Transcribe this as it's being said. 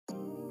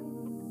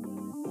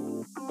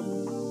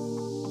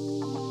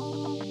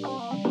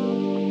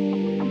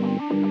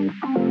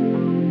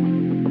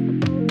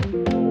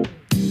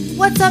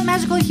What's up,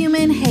 magical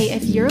human? Hey,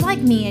 if you're like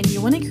me and you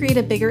want to create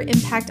a bigger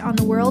impact on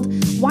the world,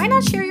 why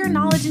not share your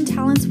knowledge and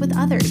talents with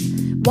others?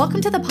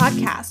 Welcome to the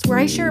podcast where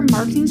I share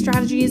marketing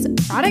strategies,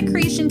 product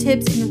creation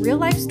tips, and real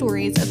life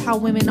stories of how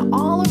women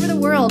all over the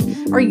world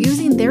are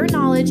using their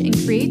knowledge and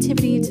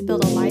creativity to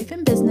build a life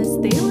and business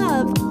they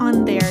love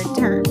on their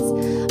terms.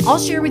 I'll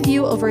share with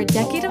you over a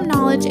decade of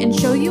knowledge and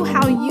show you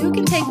how you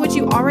can take what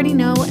you already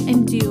know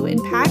and do and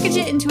package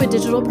it into a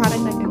digital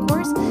product like a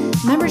course,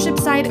 membership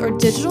site, or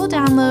digital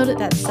download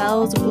that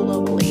sells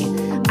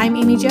globally. I'm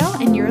Amy Jo,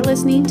 and you're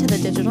listening to the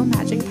Digital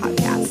Magic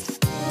Podcast.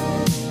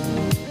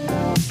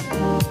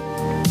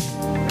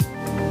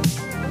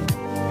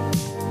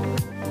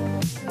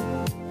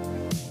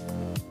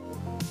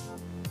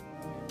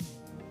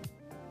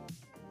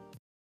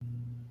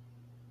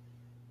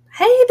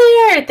 Hey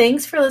there!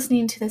 Thanks for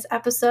listening to this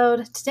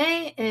episode.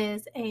 Today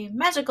is a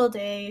magical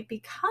day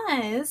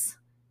because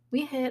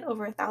we hit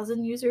over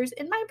 1,000 users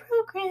in my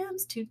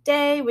programs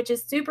today, which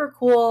is super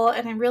cool,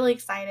 and I'm really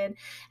excited.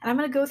 And I'm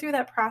going to go through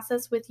that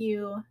process with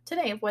you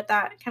today of what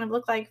that kind of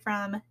looked like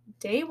from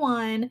day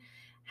one,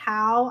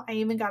 how I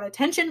even got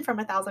attention from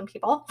 1,000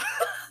 people,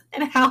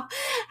 and how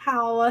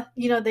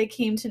they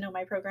came to know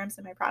my programs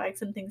and my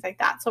products and things like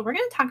that. So we're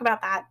going to talk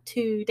about that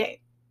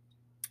today.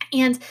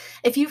 And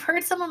if you've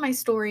heard some of my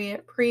story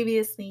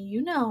previously,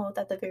 you know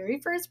that the very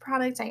first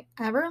product I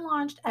ever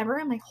launched ever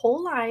in my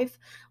whole life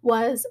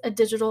was a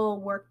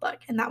digital workbook.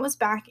 And that was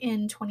back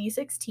in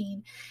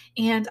 2016.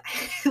 And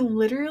I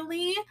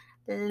literally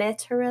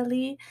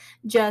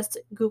just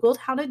Googled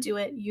how to do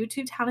it,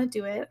 YouTubed how to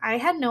do it. I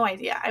had no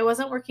idea. I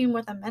wasn't working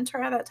with a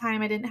mentor at that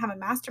time. I didn't have a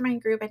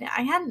mastermind group.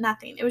 I had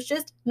nothing. It was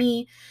just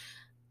me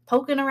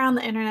poking around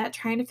the internet,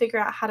 trying to figure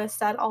out how to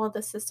set all of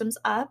the systems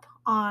up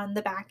on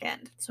the back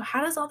end. So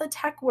how does all the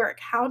tech work?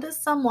 How does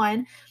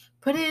someone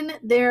put in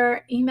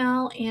their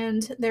email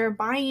and they're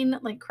buying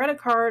like credit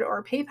card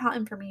or PayPal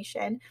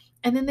information,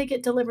 and then they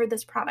get delivered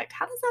this product?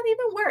 How does that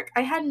even work?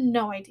 I had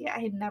no idea.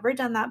 I had never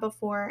done that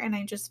before, and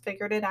I just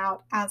figured it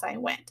out as I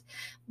went.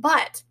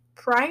 But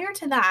prior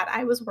to that,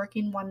 I was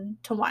working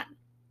one-to-one.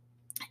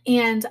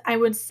 And I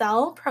would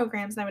sell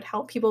programs and I would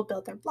help people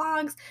build their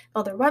blogs,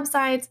 build their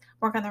websites,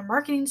 work on their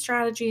marketing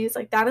strategies.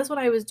 Like that is what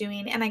I was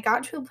doing. And I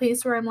got to a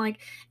place where I'm like,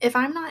 if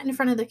I'm not in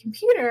front of the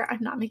computer,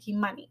 I'm not making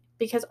money,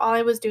 because all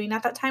I was doing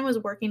at that time was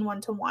working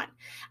one-to-one.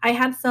 I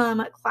had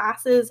some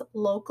classes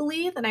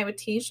locally that I would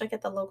teach, like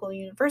at the local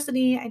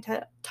university. I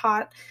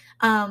taught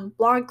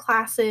blog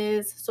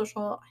classes, I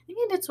think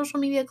I did social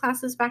media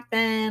classes back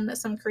then,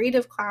 some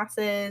creative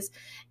classes.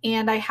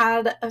 And I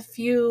had a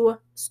few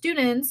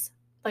students,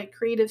 like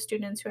creative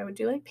students, who I would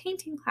do like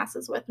painting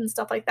classes with and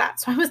stuff like that.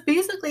 So I was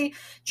basically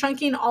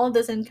chunking all of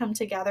this income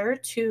together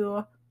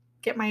to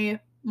get my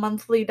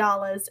monthly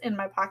dollars in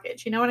my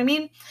pocket. You know what I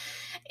mean?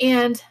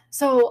 And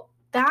so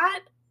that,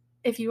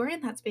 if you are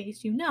in that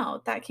space, you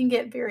know that can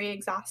get very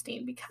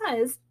exhausting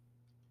because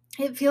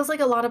it feels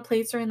like a lot of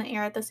plates are in the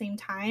air at the same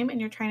time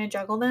and you're trying to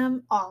juggle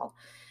them all,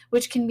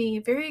 which can be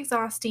very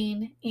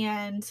exhausting.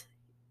 And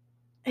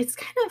it's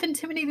kind of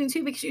intimidating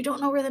too, because you don't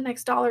know where the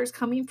next dollar is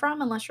coming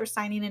from unless you're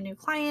signing a new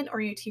client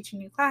or you're teaching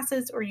new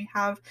classes or you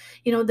have,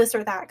 this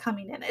or that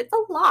coming in. It's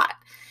a lot.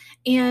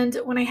 And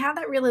when I had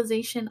that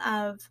realization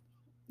of,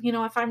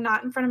 if I'm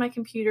not in front of my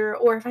computer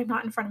or if I'm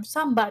not in front of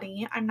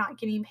somebody, I'm not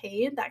getting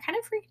paid, that kind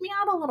of freaked me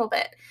out a little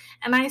bit.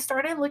 And I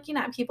started looking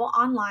at people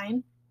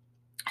online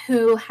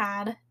who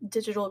had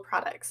digital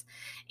products,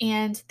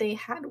 and they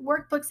had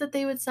workbooks that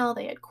they would sell,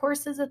 they had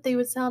courses that they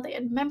would sell, they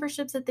had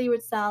memberships that they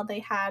would sell, they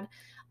had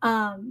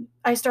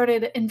I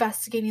started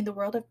investigating the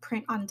world of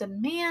print on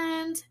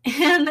demand,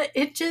 and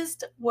it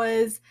just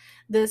was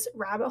this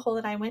rabbit hole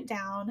that I went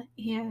down,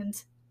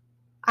 and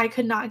I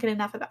could not get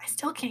enough of it. I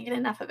still can't get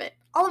enough of it.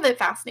 All of it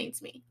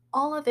fascinates me.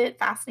 All of it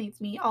fascinates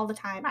me all the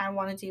time. I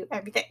want to do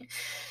everything.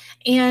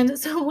 And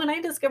so when I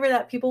discovered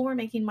that people were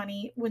making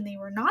money when they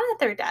were not at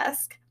their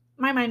desk,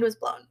 my mind was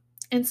blown.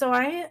 And so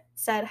I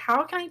said,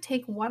 how can I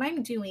take what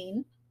I'm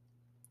doing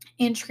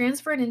and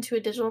transfer it into a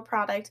digital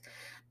product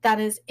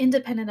that is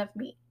independent of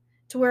me,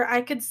 to where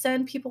I could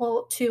send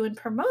people to and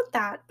promote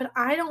that, but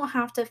I don't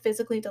have to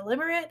physically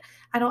deliver it.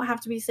 I don't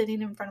have to be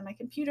sitting in front of my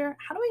computer.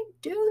 How do I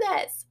do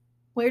this?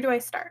 Where do I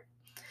start?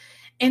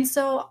 And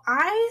so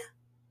I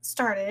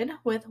started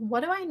with,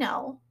 what do I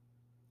know?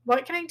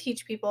 What can I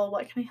teach people?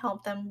 What can I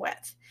help them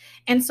with?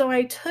 And so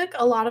I took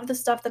a lot of the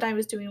stuff that I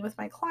was doing with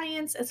my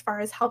clients as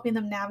far as helping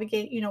them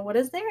navigate, what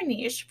is their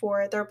niche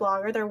for their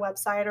blog or their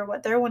website or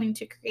what they're wanting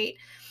to create.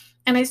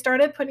 And I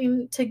started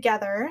putting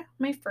together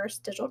my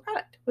first digital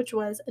product, which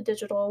was a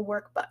digital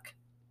workbook.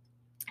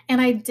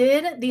 And I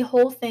did the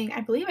whole thing,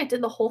 I believe I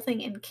did the whole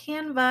thing in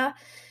Canva,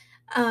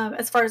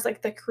 as far as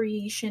like the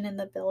creation and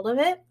the build of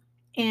it.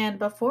 And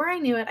before I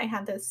knew it, I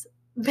had this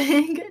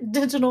big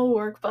digital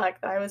workbook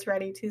that I was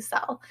ready to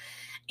sell.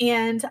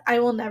 And I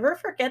will never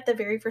forget the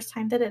very first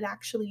time that it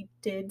actually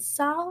did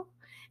sell.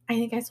 I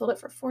think I sold it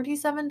for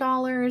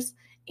 $47,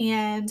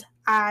 and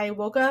I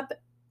woke up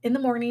in the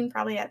morning,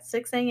 probably at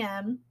 6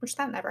 a.m., which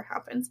that never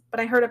happens, but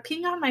I heard a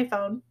ping on my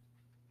phone,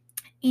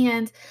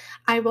 And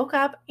I woke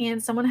up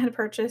and someone had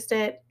purchased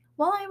it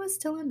while I was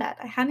still in bed.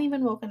 I hadn't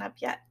even woken up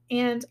yet.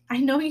 And I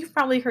know you've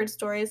probably heard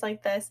stories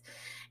like this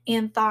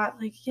and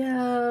thought, like,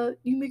 yeah,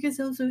 you make it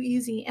sound so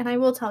easy. And I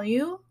will tell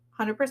you,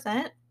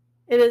 100%,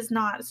 it is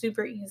not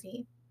super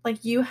easy.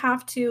 Like, you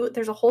have to,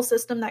 there's a whole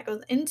system that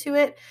goes into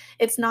it.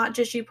 It's not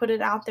just you put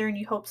it out there and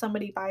you hope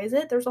somebody buys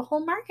it. There's a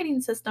whole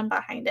marketing system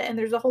behind it, and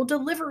there's a whole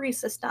delivery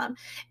system.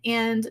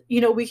 And, we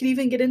could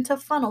even get into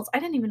funnels. I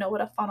didn't even know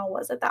what a funnel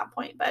was at that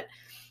point, but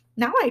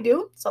now I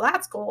do. So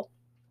that's cool.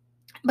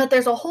 But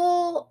there's a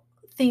whole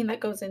thing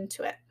that goes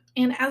into it.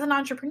 And as an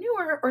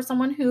entrepreneur or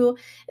someone who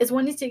is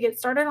wanting to get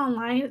started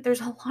online,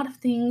 there's a lot of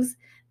things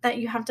that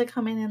you have to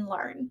come in and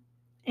learn.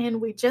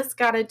 And we just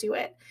got to do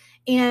it.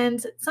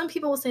 And some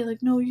people will say,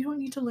 like, no, you don't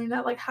need to learn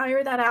that. Like,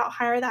 hire that out,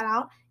 hire that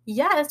out.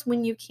 Yes,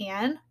 when you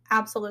can,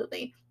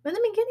 absolutely. But in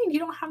the beginning, you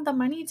don't have the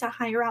money to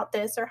hire out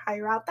this or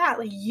hire out that.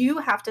 Like, you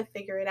have to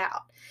figure it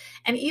out.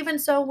 And even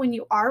so, when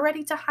you are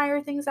ready to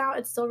hire things out,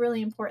 it's still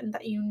really important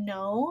that you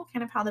know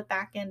kind of how the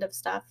back end of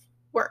stuff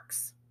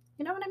works.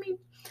 You know what I mean?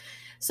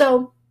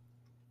 So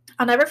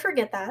I'll never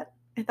forget that.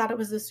 I thought it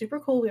was just super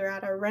cool. We were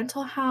at our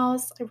rental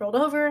house. I rolled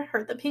over,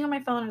 heard the ping on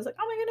my phone. I was like,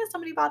 oh my goodness,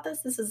 somebody bought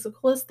this. This is the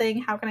coolest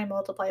thing. How can I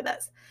multiply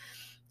this?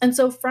 And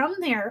so from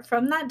there,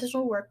 from that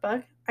digital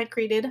workbook, I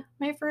created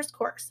my first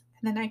course.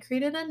 And then I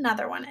created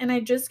another one. And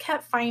I just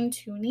kept fine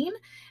tuning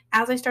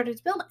as I started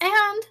to build.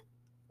 And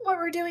what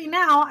we're doing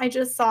now, I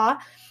just saw,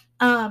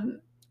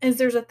 is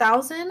there's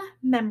 1,000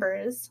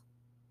 members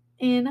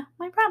in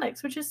my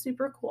products, which is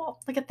super cool.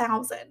 Like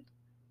 1,000.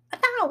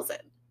 1,000.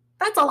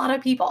 That's a lot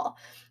of people.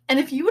 And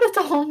if you would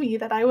have told me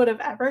that I would have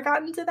ever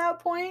gotten to that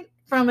point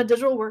from a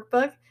digital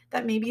workbook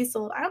that maybe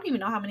sold, I don't even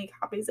know how many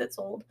copies it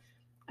sold.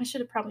 I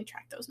should have probably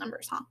tracked those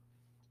numbers, huh?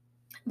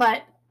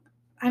 But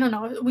I don't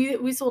know.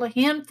 We sold a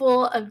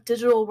handful of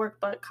digital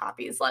workbook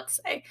copies, let's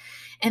say,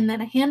 and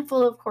then a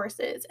handful of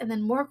courses, and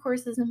then more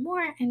courses and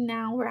more, and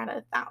now we're at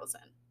 1,000,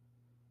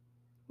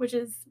 which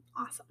is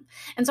awesome.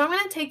 And so I'm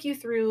going to take you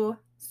through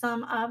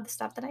some of the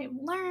stuff that I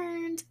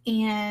learned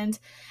and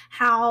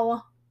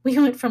how we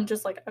went from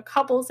just like a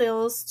couple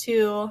sales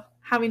to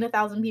having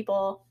 1,000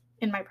 people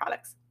in my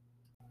products.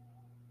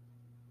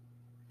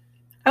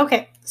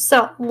 Okay,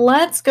 so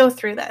let's go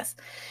through this.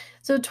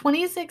 So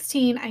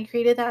 2016, I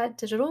created that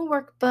digital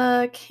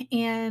workbook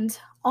and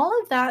all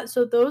of that.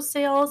 So those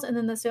sales and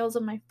then the sales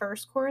of my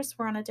first course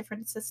were on a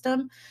different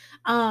system.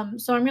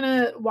 So I'm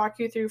gonna walk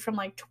you through from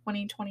like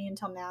 2020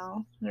 until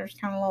now. There's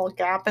kind of a little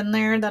gap in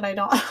there that I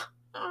don't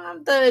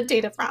have the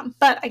data from,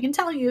 but I can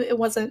tell you it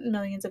wasn't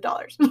millions of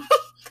dollars.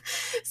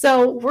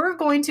 So we're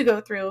going to go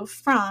through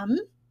from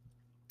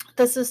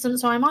the system.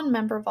 So I'm on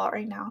MemberVault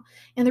right now.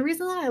 And the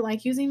reason that I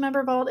like using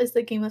MemberVault is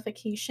the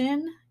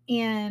gamification.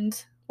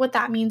 And what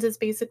that means is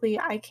basically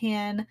I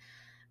can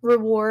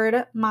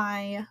reward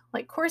my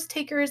like course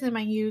takers and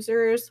my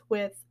users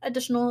with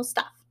additional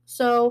stuff.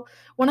 So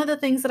one of the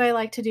things that I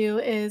like to do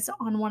is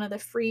on one of the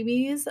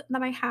freebies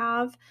that I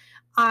have,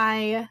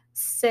 I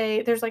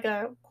say there's like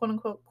a quote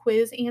unquote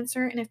quiz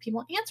answer. And if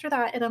people answer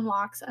that, it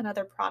unlocks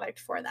another product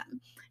for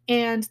them.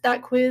 And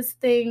that quiz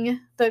thing,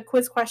 the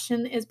quiz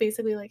question is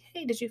basically like,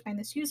 hey, did you find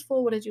this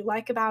useful? What did you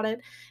like about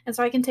it? And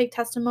so I can take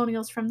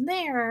testimonials from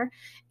there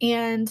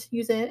and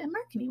use it in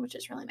marketing, which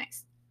is really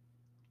nice.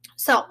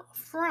 So,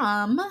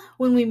 from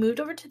when we moved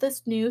over to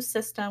this new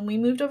system, we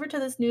moved over to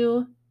this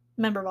new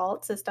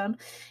MemberVault system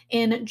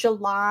in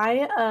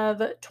July of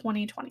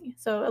 2020.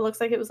 So, it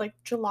looks like it was like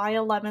July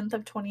 11th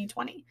of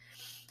 2020.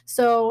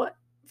 So,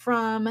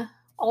 from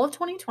all of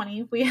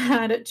 2020, we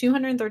had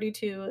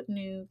 232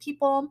 new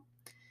people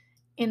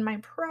in my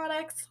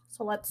products.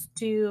 So, let's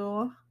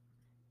do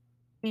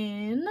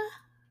in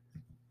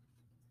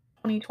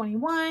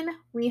 2021,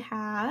 we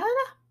had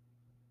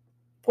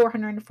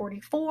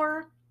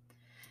 444.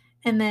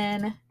 And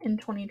then in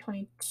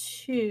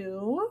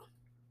 2022,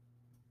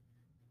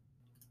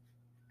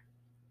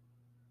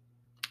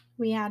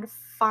 we had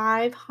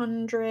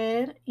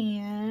 500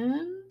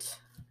 and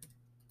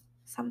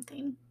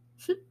something.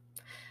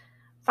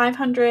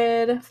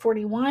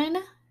 541.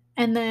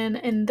 And then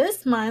in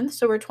this month,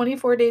 so we're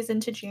 24 days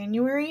into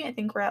January, I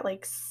think we're at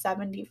like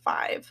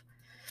 75.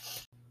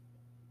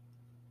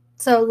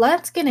 So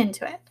let's get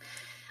into it.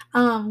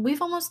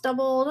 We've almost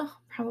doubled,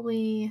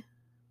 probably,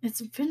 it's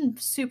been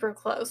super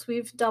close.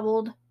 We've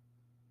doubled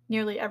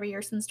nearly every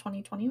year since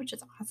 2020, which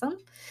is awesome.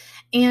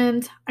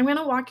 And I'm going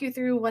to walk you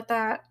through what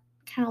that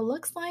kind of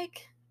looks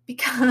like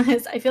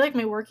because I feel like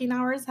my working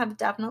hours have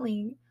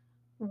definitely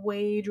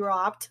way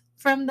dropped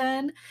from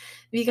then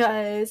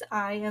because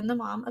I am the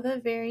mom of a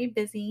very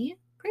busy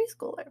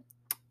preschooler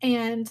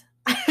and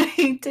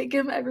I take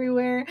him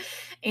everywhere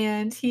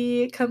and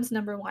he comes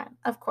number one,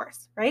 of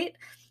course, right?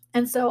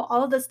 And so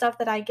all of the stuff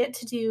that I get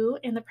to do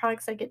and the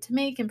products I get to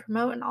make and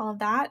promote and all of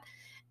that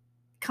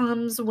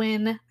comes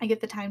when I get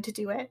the time to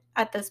do it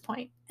at this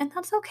point. And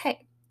that's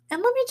okay.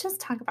 And let me just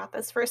talk about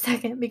this for a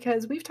second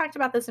because we've talked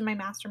about this in my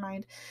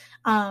mastermind.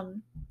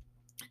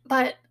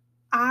 But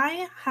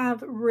I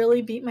have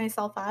really beat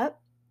myself up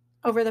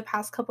over the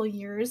past couple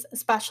years,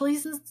 especially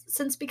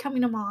since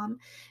becoming a mom,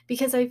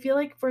 because I feel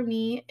like for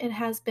me it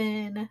has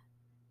been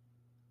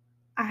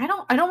I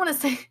don't want to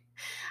say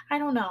I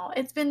don't know.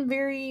 It's been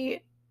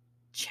very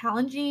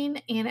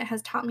challenging and it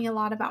has taught me a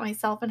lot about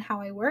myself and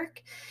how I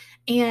work.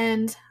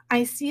 And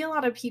I see a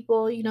lot of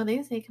people,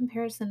 they say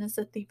comparison is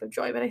a thief of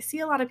joy, but I see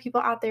a lot of people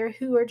out there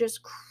who are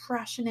just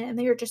crushing it and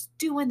they are just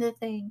doing the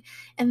thing.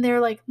 And they're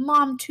like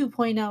mom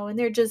 2.0 and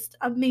they're just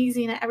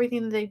amazing at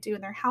everything that they do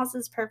and their house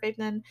is perfect.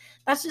 And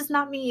that's just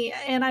not me.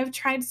 And I've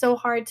tried so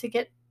hard to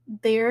get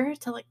there,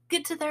 to like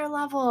get to their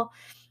level.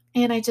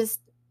 And it's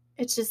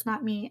just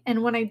not me.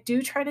 And when I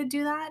do try to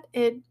do that,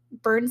 it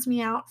burns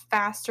me out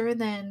faster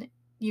than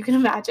you can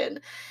imagine.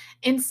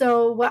 And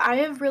so, what I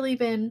have really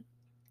been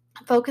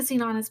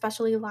focusing on,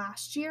 especially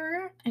last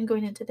year and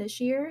going into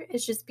this year,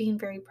 is just being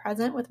very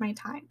present with my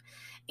time.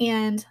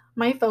 And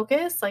my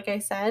focus, like I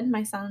said,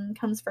 my son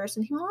comes first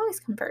and he will always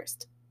come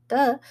first.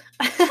 Duh.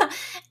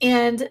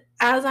 And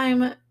as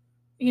I'm,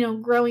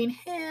 growing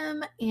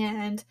him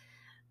and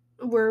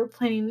we're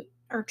planning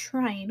or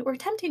trying, we're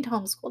attempting to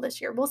homeschool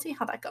this year. We'll see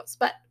how that goes.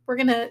 But we're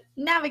going to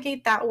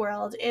navigate that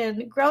world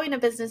and growing a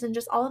business and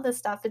just all of this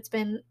stuff. It's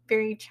been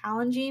very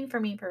challenging for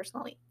me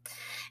personally.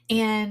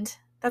 And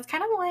that's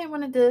kind of why I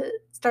wanted to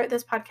start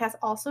this podcast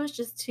also, is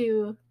just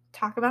to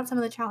talk about some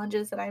of the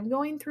challenges that I'm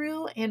going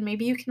through and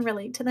maybe you can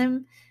relate to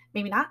them.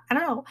 Maybe not. I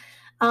don't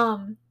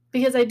know.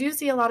 Because I do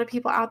see a lot of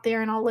people out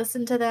there and I'll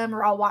listen to them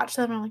or I'll watch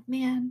them and I'm like,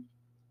 man,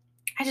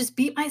 I just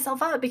beat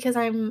myself up because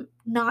I'm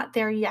not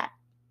there yet,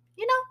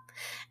 you know?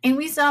 And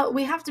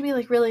we have to be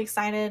like really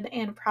excited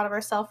and proud of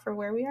ourselves for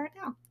where we are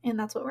now. And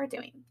that's what we're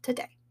doing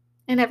today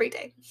and every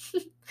day.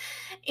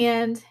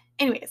 And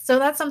anyway, so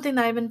that's something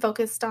that I've been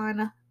focused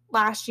on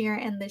last year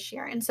and this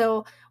year. And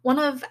so one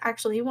of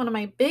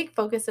my big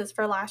focuses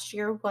for last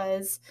year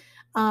was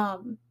a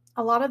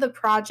lot of the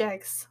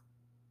projects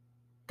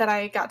that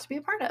I got to be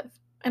a part of.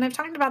 And I've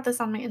talked about this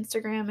on my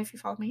Instagram if you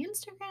follow my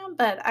Instagram,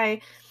 but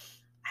I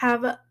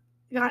have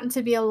gotten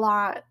to be a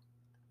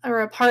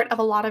part of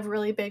a lot of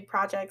really big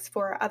projects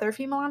for other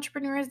female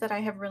entrepreneurs that I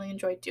have really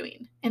enjoyed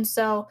doing. And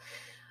so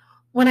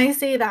when I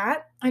say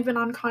that, I've been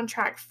on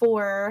contract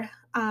for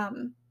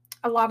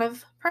a lot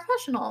of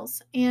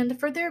professionals and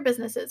for their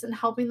businesses and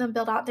helping them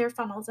build out their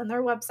funnels and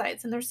their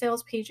websites and their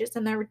sales pages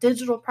and their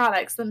digital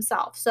products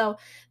themselves. So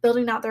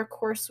building out their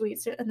course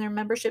suites and their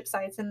membership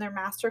sites and their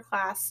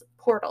masterclass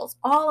portals,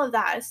 all of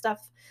that is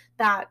stuff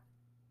that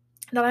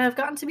I have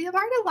gotten to be a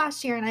part of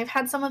last year. And I've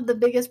had some of the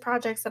biggest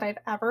projects that I've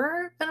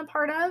ever been a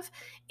part of.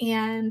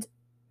 And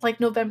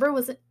like November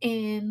was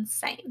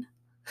insane.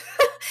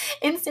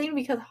 Insane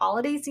because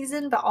holiday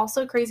season, but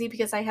also crazy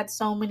because I had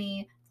so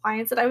many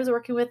clients that I was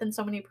working with and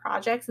so many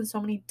projects and so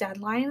many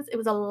deadlines. It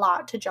was a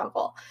lot to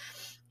juggle.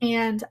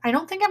 And I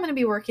don't think I'm going to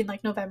be working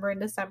like November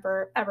and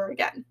December ever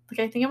again. Like,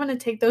 I think I'm going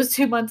to take those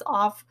 2 months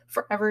off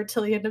forever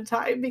till the end of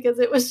time because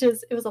it was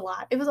a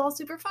lot. It was all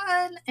super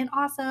fun and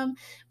awesome,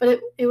 but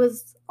it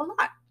was a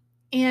lot.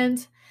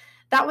 And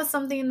that was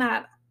something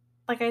that,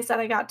 like I said,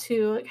 I got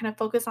to kind of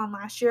focus on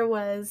last year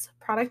was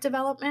product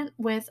development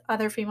with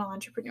other female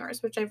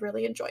entrepreneurs, which I've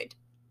really enjoyed.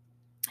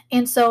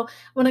 And so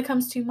when it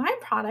comes to my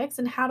products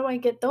and how do I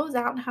get those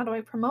out and how do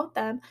I promote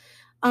them,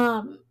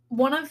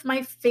 one of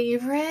my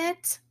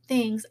favorite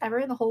things ever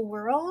in the whole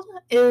world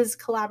is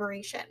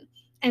collaboration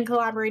and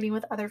collaborating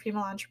with other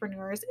female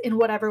entrepreneurs in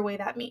whatever way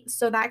that means.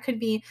 So that could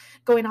be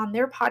going on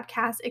their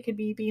podcast, it could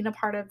be being a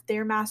part of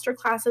their master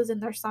classes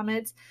and their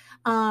summits,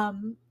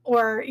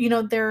 or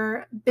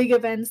their big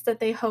events that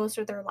they host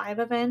or their live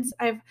events.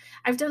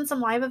 I've done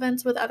some live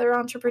events with other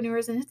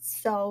entrepreneurs and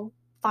it's so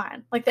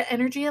fun. Like the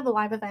energy of a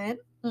live event,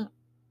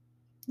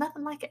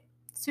 nothing like it.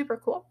 Super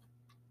cool.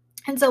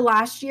 And so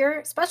last year,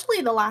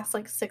 especially the last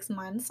like 6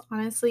 months,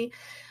 honestly,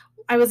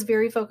 I was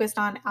very focused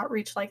on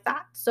outreach like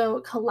that. So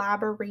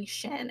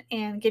collaboration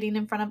and getting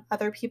in front of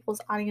other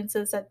people's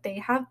audiences that they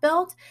have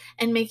built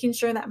and making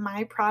sure that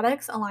my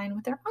products align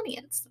with their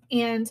audience.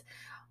 And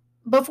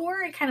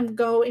before I kind of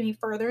go any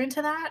further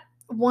into that,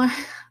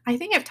 I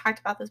think I've talked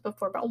about this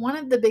before, but one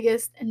of the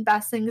biggest and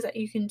best things that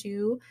you can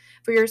do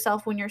for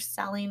yourself when you're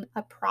selling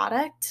a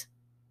product,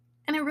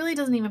 and it really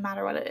doesn't even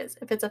matter what it is.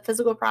 If it's a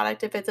physical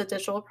product, if it's a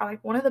digital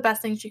product, one of the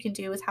best things you can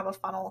do is have a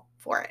funnel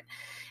for it.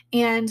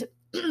 And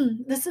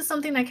this is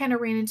something I kind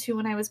of ran into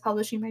when I was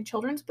publishing my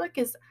children's book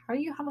is how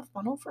do you have a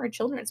funnel for a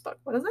children's book?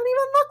 What does that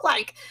even look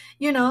like?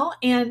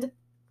 And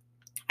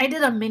I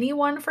did a mini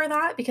one for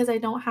that because I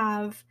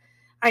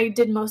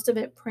did most of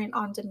it print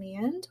on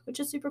demand,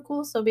 which is super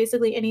cool. So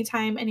basically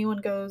anytime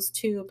anyone goes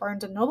to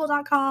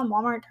barnesandnoble.com,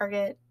 Walmart,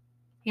 Target,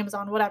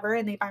 Amazon, whatever,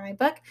 and they buy my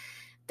book,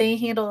 they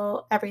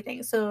handle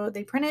everything. So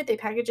they print it, they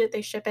package it,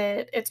 they ship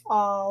it. It's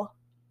all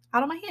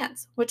out of my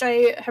hands, which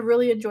I have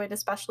really enjoyed,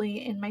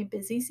 especially in my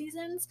busy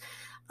seasons.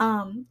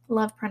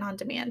 Love print on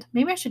demand.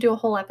 Maybe I should do a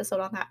whole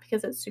episode on that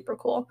because it's super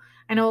cool.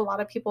 I know a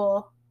lot of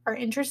people are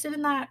interested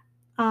in that.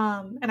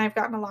 And I've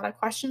gotten a lot of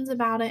questions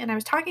about it. And I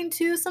was talking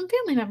to some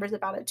family members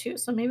about it too.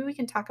 So maybe we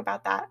can talk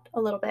about that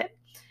a little bit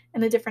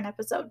in a different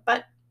episode.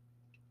 But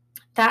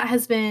That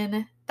has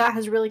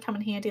really come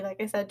in handy,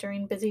 like I said,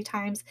 during busy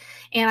times,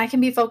 and I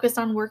can be focused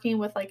on working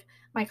with, like,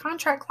 my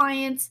contract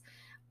clients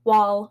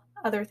while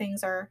other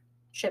things are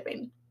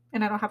shipping,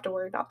 and I don't have to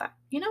worry about that,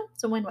 you know?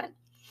 It's a win-win.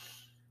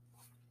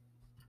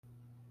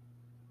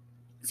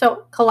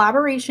 So,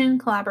 collaboration,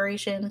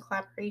 collaboration,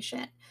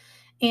 collaboration.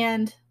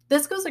 And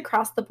this goes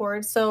across the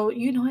board. So,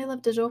 I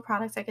love digital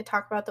products. I could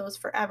talk about those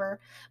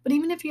forever. But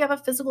even if you have a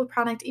physical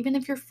product, even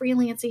if you're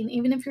freelancing,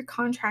 even if you're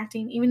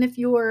contracting, even if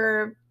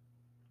you're,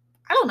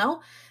 I don't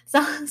know,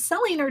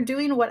 selling or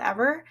doing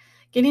whatever,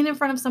 getting in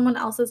front of someone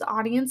else's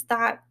audience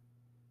that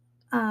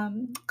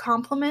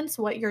complements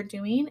what you're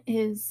doing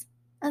is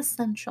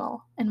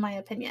essential, in my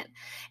opinion.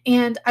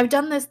 And I've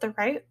done this the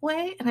right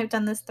way and I've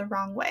done this the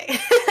wrong way.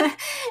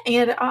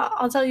 And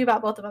I'll tell you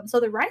about both of them. So,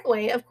 the right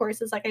way, of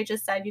course, is like I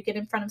just said, you get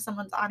in front of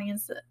someone's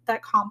audience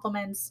that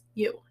complements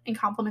you and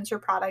complements your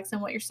products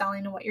and what you're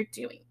selling and what you're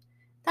doing.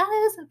 That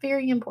is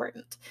very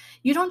important.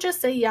 You don't just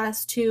say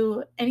yes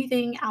to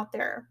anything out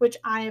there, which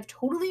I have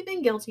totally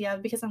been guilty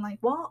of because I'm like,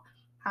 well,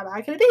 how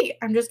bad could it be?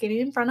 I'm just getting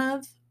in front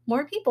of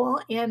more people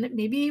and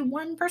maybe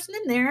one person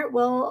in there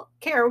will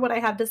care what I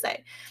have to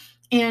say.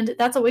 And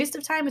that's a waste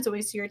of time. It's a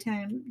waste of your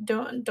time.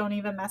 Don't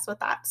even mess with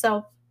that.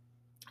 So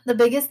the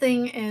biggest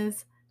thing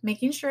is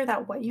making sure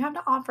that what you have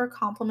to offer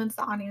complements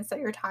the audience that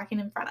you're talking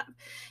in front of.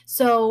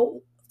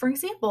 So, for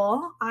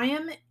example, I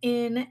am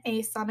in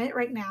a summit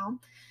right now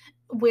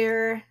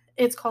where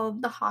it's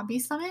called the Hobby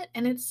Summit,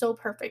 and it's so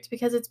perfect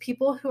because it's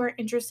people who are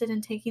interested in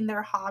taking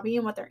their hobby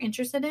and what they're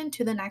interested in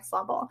to the next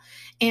level.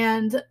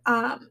 And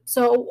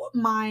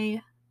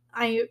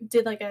I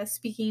did like a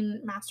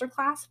speaking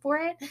masterclass for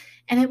it,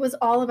 and it was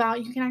all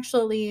about you can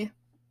actually,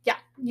 yeah,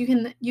 you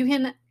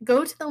can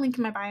go to the link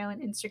in my bio on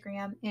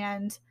Instagram,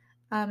 and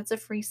it's a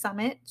free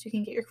summit, so you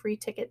can get your free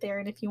ticket there.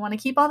 And if you want to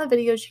keep all the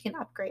videos, you can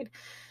upgrade.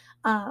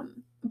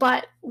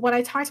 But what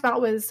I talked about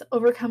was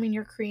overcoming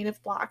your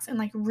creative blocks and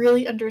like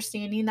really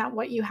understanding that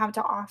what you have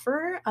to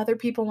offer, other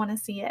people want to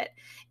see it.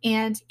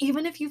 And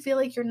even if you feel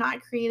like you're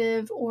not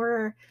creative,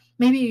 or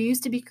maybe you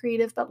used to be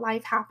creative, but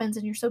life happens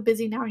and you're so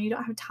busy now and you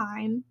don't have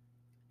time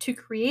to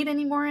create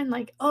anymore, and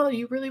like, oh,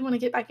 you really want to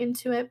get back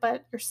into it,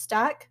 but you're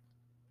stuck,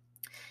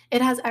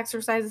 it has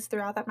exercises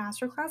throughout that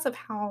masterclass of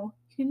how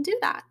you can do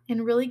that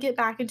and really get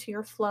back into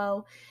your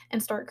flow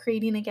and start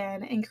creating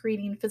again and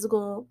creating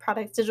physical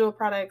products, digital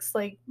products,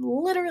 like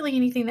literally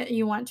anything that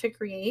you want to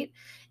create.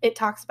 It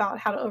talks about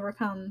how to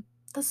overcome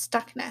the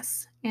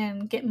stuckness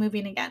and get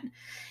moving again.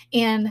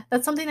 And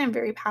that's something I'm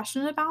very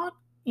passionate about.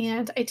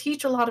 And I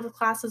teach a lot of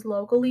classes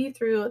locally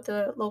through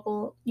the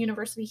local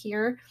university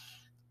here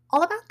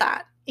all about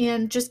that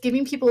and just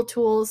giving people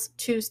tools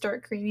to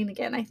start creating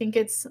again. I think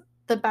it's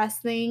the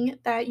best thing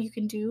that you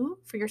can do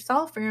for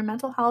yourself, for your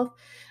mental health.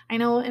 I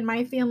know in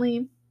my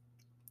family,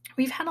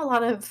 we've had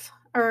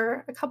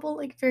a couple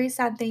like very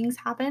sad things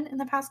happen in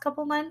the past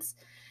couple months.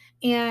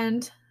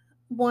 And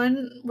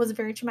one was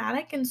very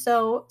traumatic. And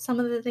so some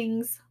of the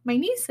things, my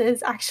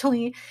nieces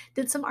actually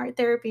did some art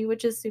therapy,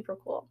 which is super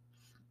cool.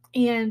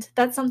 And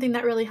that's something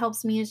that really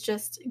helps me is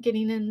just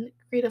getting in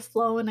creative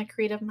flow and a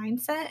creative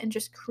mindset and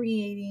just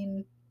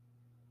creating.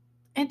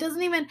 It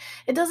doesn't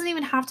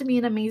even have to be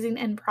an amazing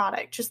end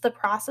product. Just the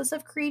process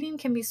of creating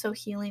can be so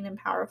healing and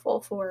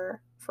powerful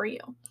for you.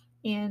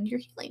 And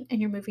you're healing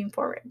and you're moving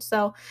forward.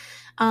 So,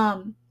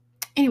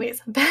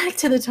 anyways, back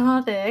to the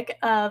topic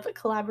of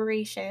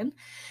collaboration.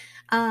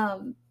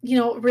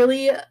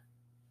 Really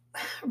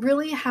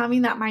really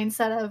having that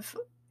mindset of,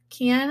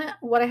 can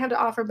what I have to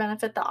offer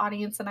benefit the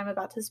audience that I'm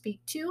about to speak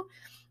to?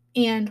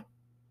 And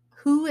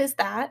who is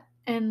that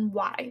and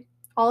why?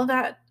 All of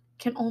that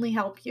can only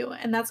help you.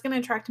 And that's going to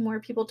attract more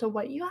people to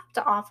what you have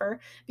to offer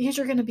because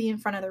you're going to be in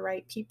front of the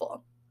right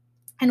people.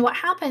 And what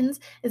happens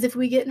is if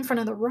we get in front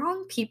of the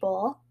wrong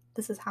people,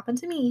 this has happened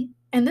to me,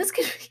 and this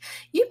could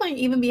you might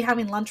even be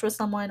having lunch with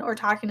someone or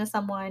talking to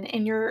someone,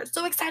 and you're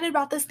so excited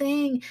about this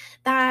thing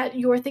that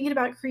you're thinking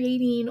about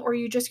creating or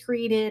you just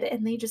created,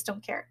 and they just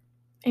don't care.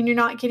 And you're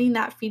not getting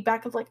that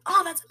feedback of like,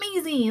 oh, that's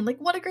amazing. Like,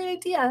 what a great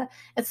idea.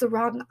 It's the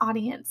wrong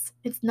audience.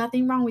 It's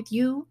nothing wrong with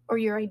you or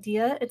your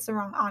idea. It's the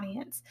wrong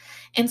audience.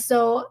 And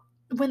so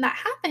when that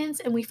happens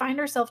and we find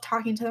ourselves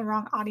talking to the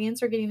wrong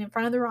audience or getting in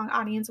front of the wrong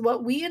audience,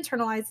 what we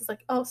internalize is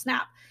like, oh,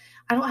 snap,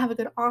 I don't have a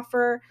good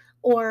offer,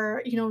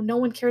 or, no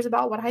one cares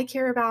about what I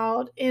care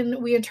about.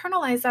 And we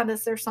internalize that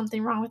as there's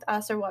something wrong with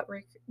us or what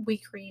we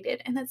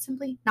created. And that's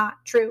simply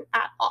not true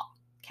at all.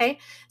 Okay.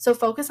 So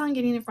focus on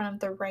getting in front of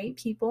the right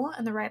people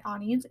and the right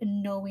audience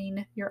and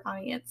knowing your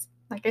audience.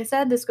 Like I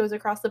said, this goes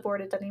across the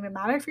board. It doesn't even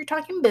matter if you're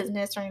talking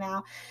business right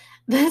now.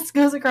 This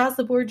goes across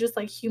the board, just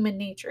like human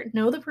nature.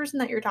 Know the person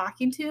that you're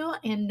talking to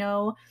and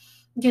know,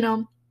 you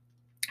know,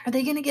 are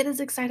they going to get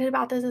as excited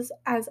about this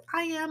as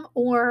I am,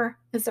 or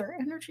is their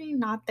energy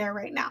not there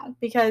right now?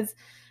 Because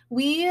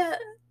we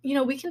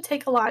can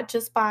take a lot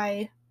just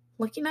by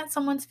looking at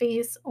someone's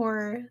face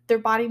or their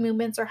body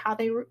movements or how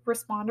they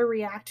respond or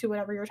react to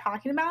whatever you're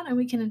talking about, and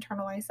we can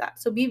internalize that.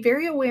 So be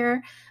very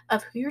aware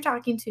of who you're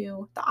talking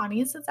to, the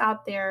audience that's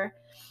out there,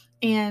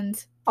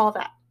 and all of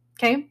that.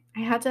 Okay. I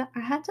had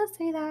to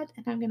say that,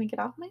 and I'm going to get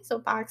off my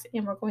soapbox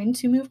and we're going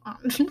to move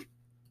on.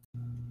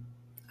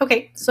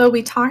 Okay, so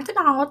we talked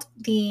about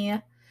the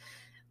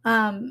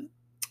um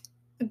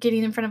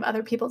getting in front of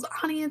other people's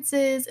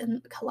audiences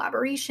and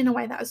collaboration and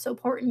why that was so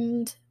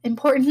important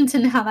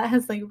and how that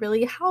has like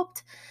really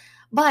helped.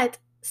 But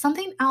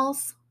something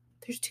else,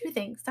 there's two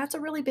things. That's a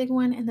really big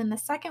one. And then the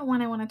second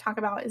one I want to talk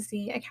about is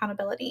the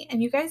accountability.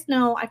 And you guys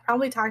know I've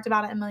probably talked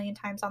about it a million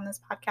times on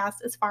this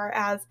podcast as far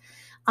as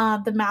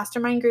the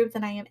mastermind group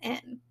that I am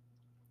in.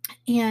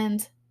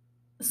 And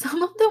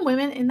some of the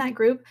women in that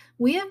group,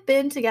 we have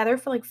been together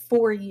for like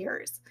 4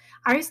 years.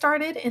 I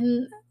started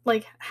in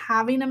like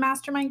having a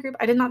mastermind group.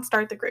 I did not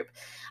start the group.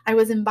 I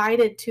was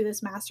invited to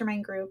this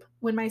mastermind group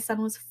when my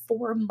son was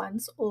 4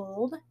 months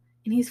old,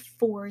 and he's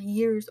 4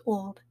 years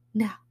old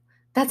now.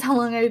 That's how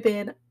long I've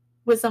been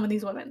with some of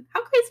these women.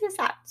 How crazy is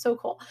that? So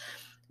cool.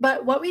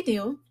 But what we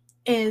do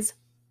is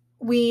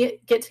we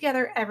get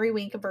together every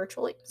week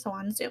virtually, so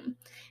on Zoom,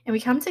 and we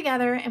come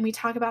together and we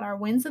talk about our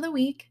wins of the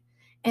week.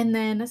 And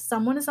then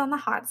someone is on the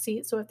hot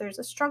seat. So if there's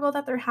a struggle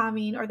that they're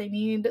having, or they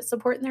need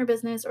support in their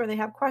business, or they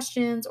have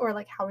questions, or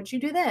like, how would you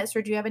do this?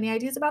 Or do you have any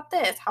ideas about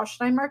this? How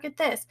should I market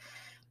this?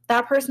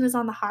 That person is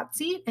on the hot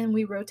seat, and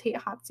we rotate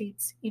hot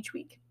seats each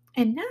week.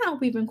 And now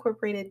we've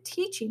incorporated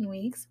teaching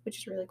weeks, which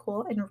is really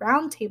cool, and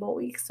roundtable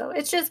weeks. So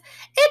it's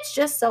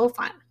just so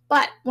fun.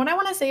 But what I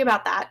want to say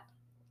about that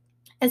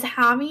is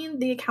having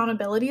the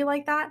accountability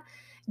like that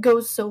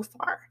goes so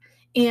far.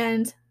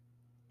 And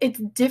it's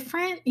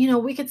different.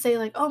 We could say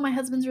like, oh, my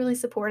husband's really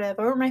supportive,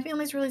 or my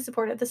family's really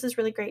supportive. This is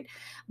really great.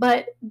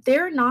 But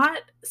they're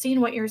not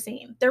seeing what you're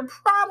seeing. They're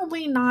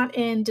probably not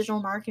in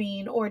digital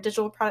marketing or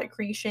digital product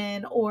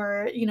creation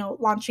or,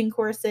 launching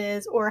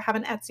courses or have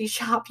an Etsy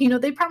shop.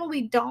 They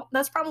probably don't.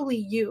 That's probably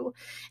you.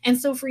 And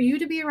so for you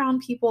to be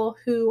around people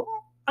who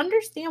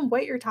understand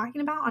what you're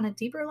talking about on a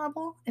deeper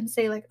level and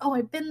say like, oh,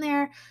 I've been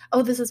there.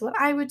 Oh, this is what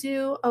I would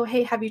do. Oh,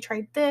 hey, have you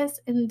tried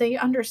this? And they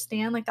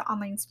understand like the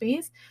online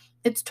space.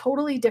 It's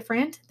totally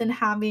different than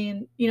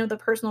having, the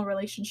personal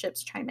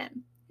relationships chime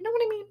in. You know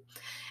what I mean?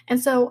 And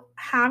so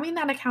having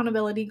that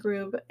accountability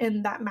group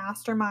and that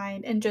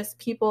mastermind and just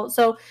people.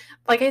 So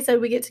like I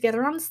said, we get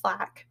together on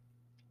Slack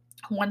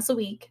once a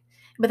week,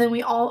 but then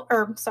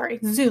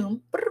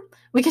Zoom.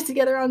 We get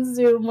together on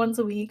Zoom once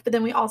a week, but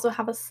then we also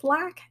have a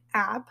Slack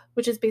app,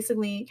 which is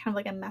basically kind of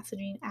like a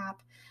messaging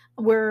app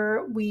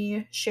where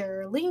we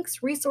share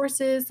links,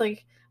 resources.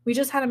 Like we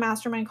just had a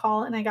mastermind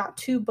call and I got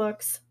 2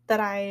 books that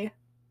I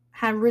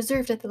have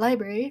reserved at the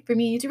library for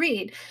me to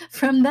read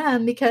from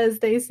them because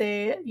they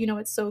say,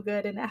 it's so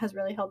good and it has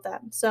really helped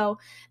them. So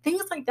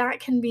things like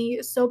that can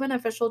be so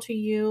beneficial to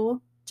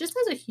you just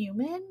as a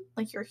human,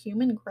 like your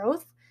human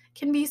growth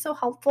can be so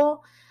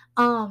helpful.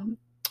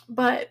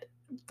 But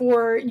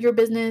for your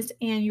business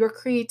and your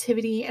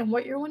creativity and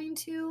what you're wanting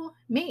to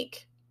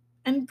make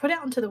and put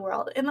out into the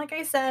world. And like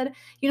I said,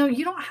 you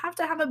don't have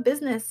to have a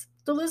business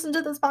to listen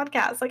to this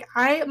podcast. Like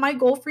my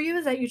goal for you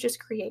is that you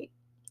just create.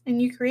 And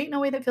you create in a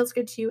way that feels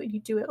good to you, and you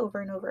do it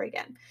over and over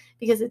again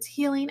because it's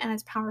healing and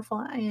it's powerful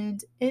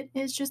and it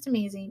is just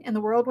amazing. And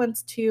the world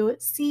wants to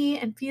see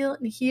and feel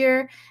and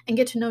hear and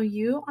get to know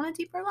you on a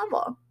deeper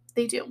level.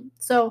 They do.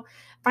 So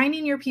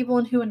finding your people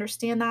and who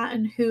understand that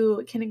and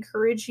who can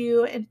encourage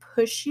you and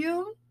push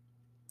you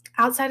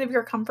outside of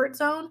your comfort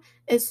zone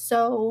is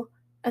so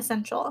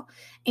essential.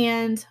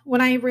 And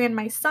when I ran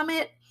my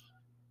summit,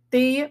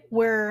 they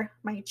were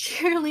my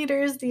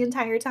cheerleaders the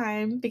entire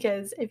time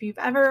because if you've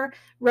ever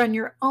run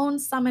your own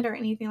summit or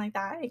anything like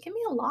that, it can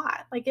be a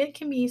lot. Like it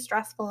can be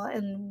stressful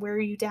and wear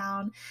you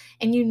down.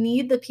 And you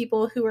need the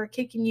people who are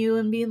kicking you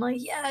and being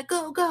like, yeah,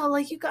 go, go.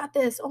 Like you got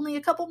this. Only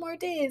a couple more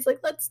days. Like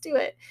let's do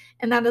it.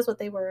 And that is what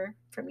they were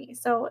for me.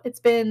 So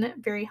it's been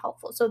very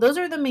helpful. So those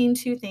are the main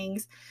 2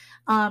 things.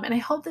 And I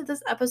hope that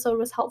this episode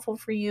was helpful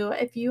for you.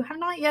 If you have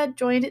not yet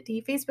joined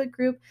the Facebook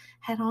group,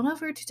 head on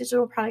over to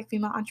Digital Product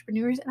Female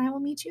Entrepreneurs and I will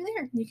meet you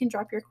there. You can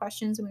drop your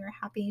questions and we are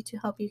happy to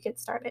help you get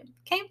started.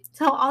 Okay,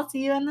 so I'll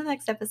see you in the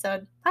next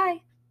episode.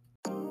 Bye.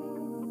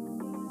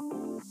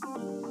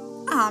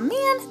 Aw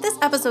man, this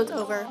episode's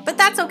over, but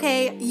that's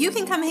okay. You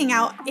can come hang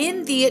out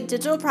in the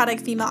Digital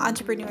Product Female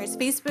Entrepreneurs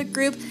Facebook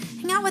group,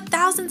 hang out with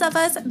thousands of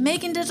us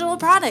making digital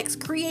products,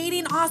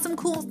 creating awesome,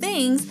 cool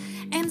things,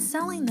 and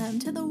selling them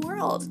to the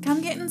world.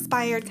 Come get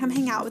inspired. Come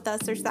hang out with us.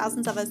 There's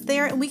thousands of us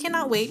there, and we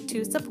cannot wait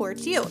to support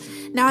you.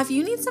 Now, if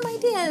you need some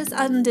ideas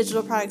on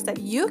digital products that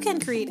you can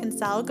create and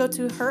sell, go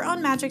to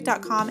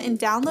herownmagic.com and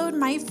download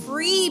my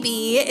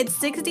freebie. It's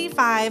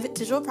 65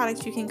 digital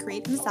products you can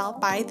create and sell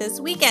by this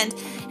weekend.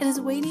 It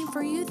is waiting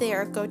for you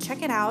there. Go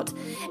check it out.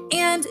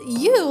 And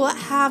you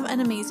have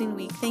an amazing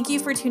week. Thank you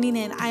for tuning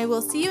in. I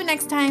will see you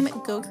next time.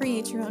 Go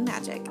create your own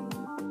magic.